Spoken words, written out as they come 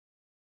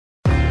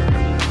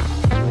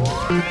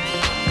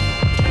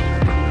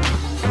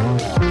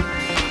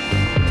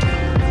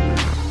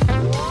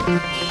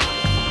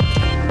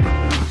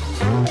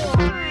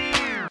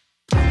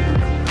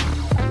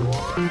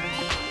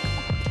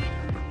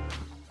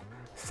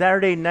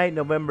Saturday night,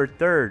 November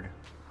 3rd,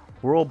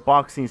 World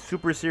Boxing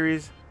Super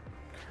Series.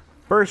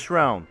 First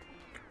round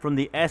from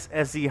the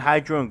SSE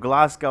Hydro in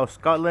Glasgow,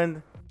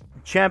 Scotland.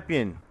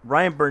 Champion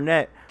Ryan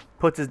Burnett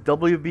puts his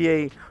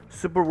WBA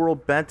Super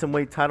World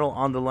Bantamweight title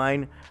on the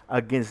line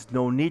against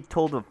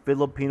Nonito the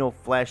Filipino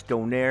Flash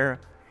Donaire.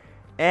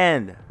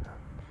 And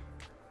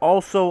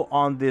also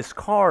on this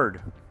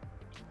card,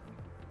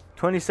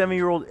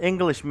 27-year-old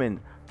Englishman,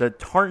 the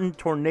Tartan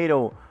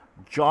Tornado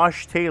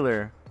Josh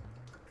Taylor,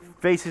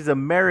 faces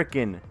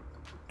American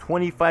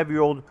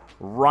 25-year-old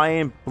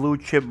Ryan Blue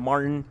Chip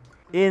Martin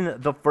in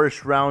the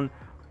first round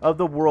of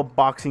the World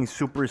Boxing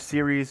Super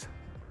Series.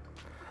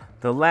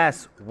 The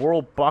last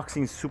World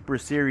Boxing Super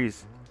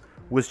Series,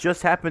 which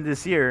just happened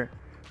this year,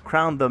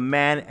 crowned the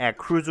man at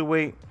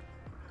cruiserweight,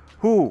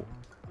 who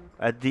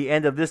at the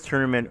end of this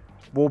tournament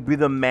will be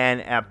the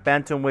man at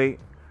bantamweight.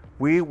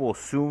 We will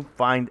soon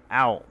find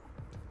out.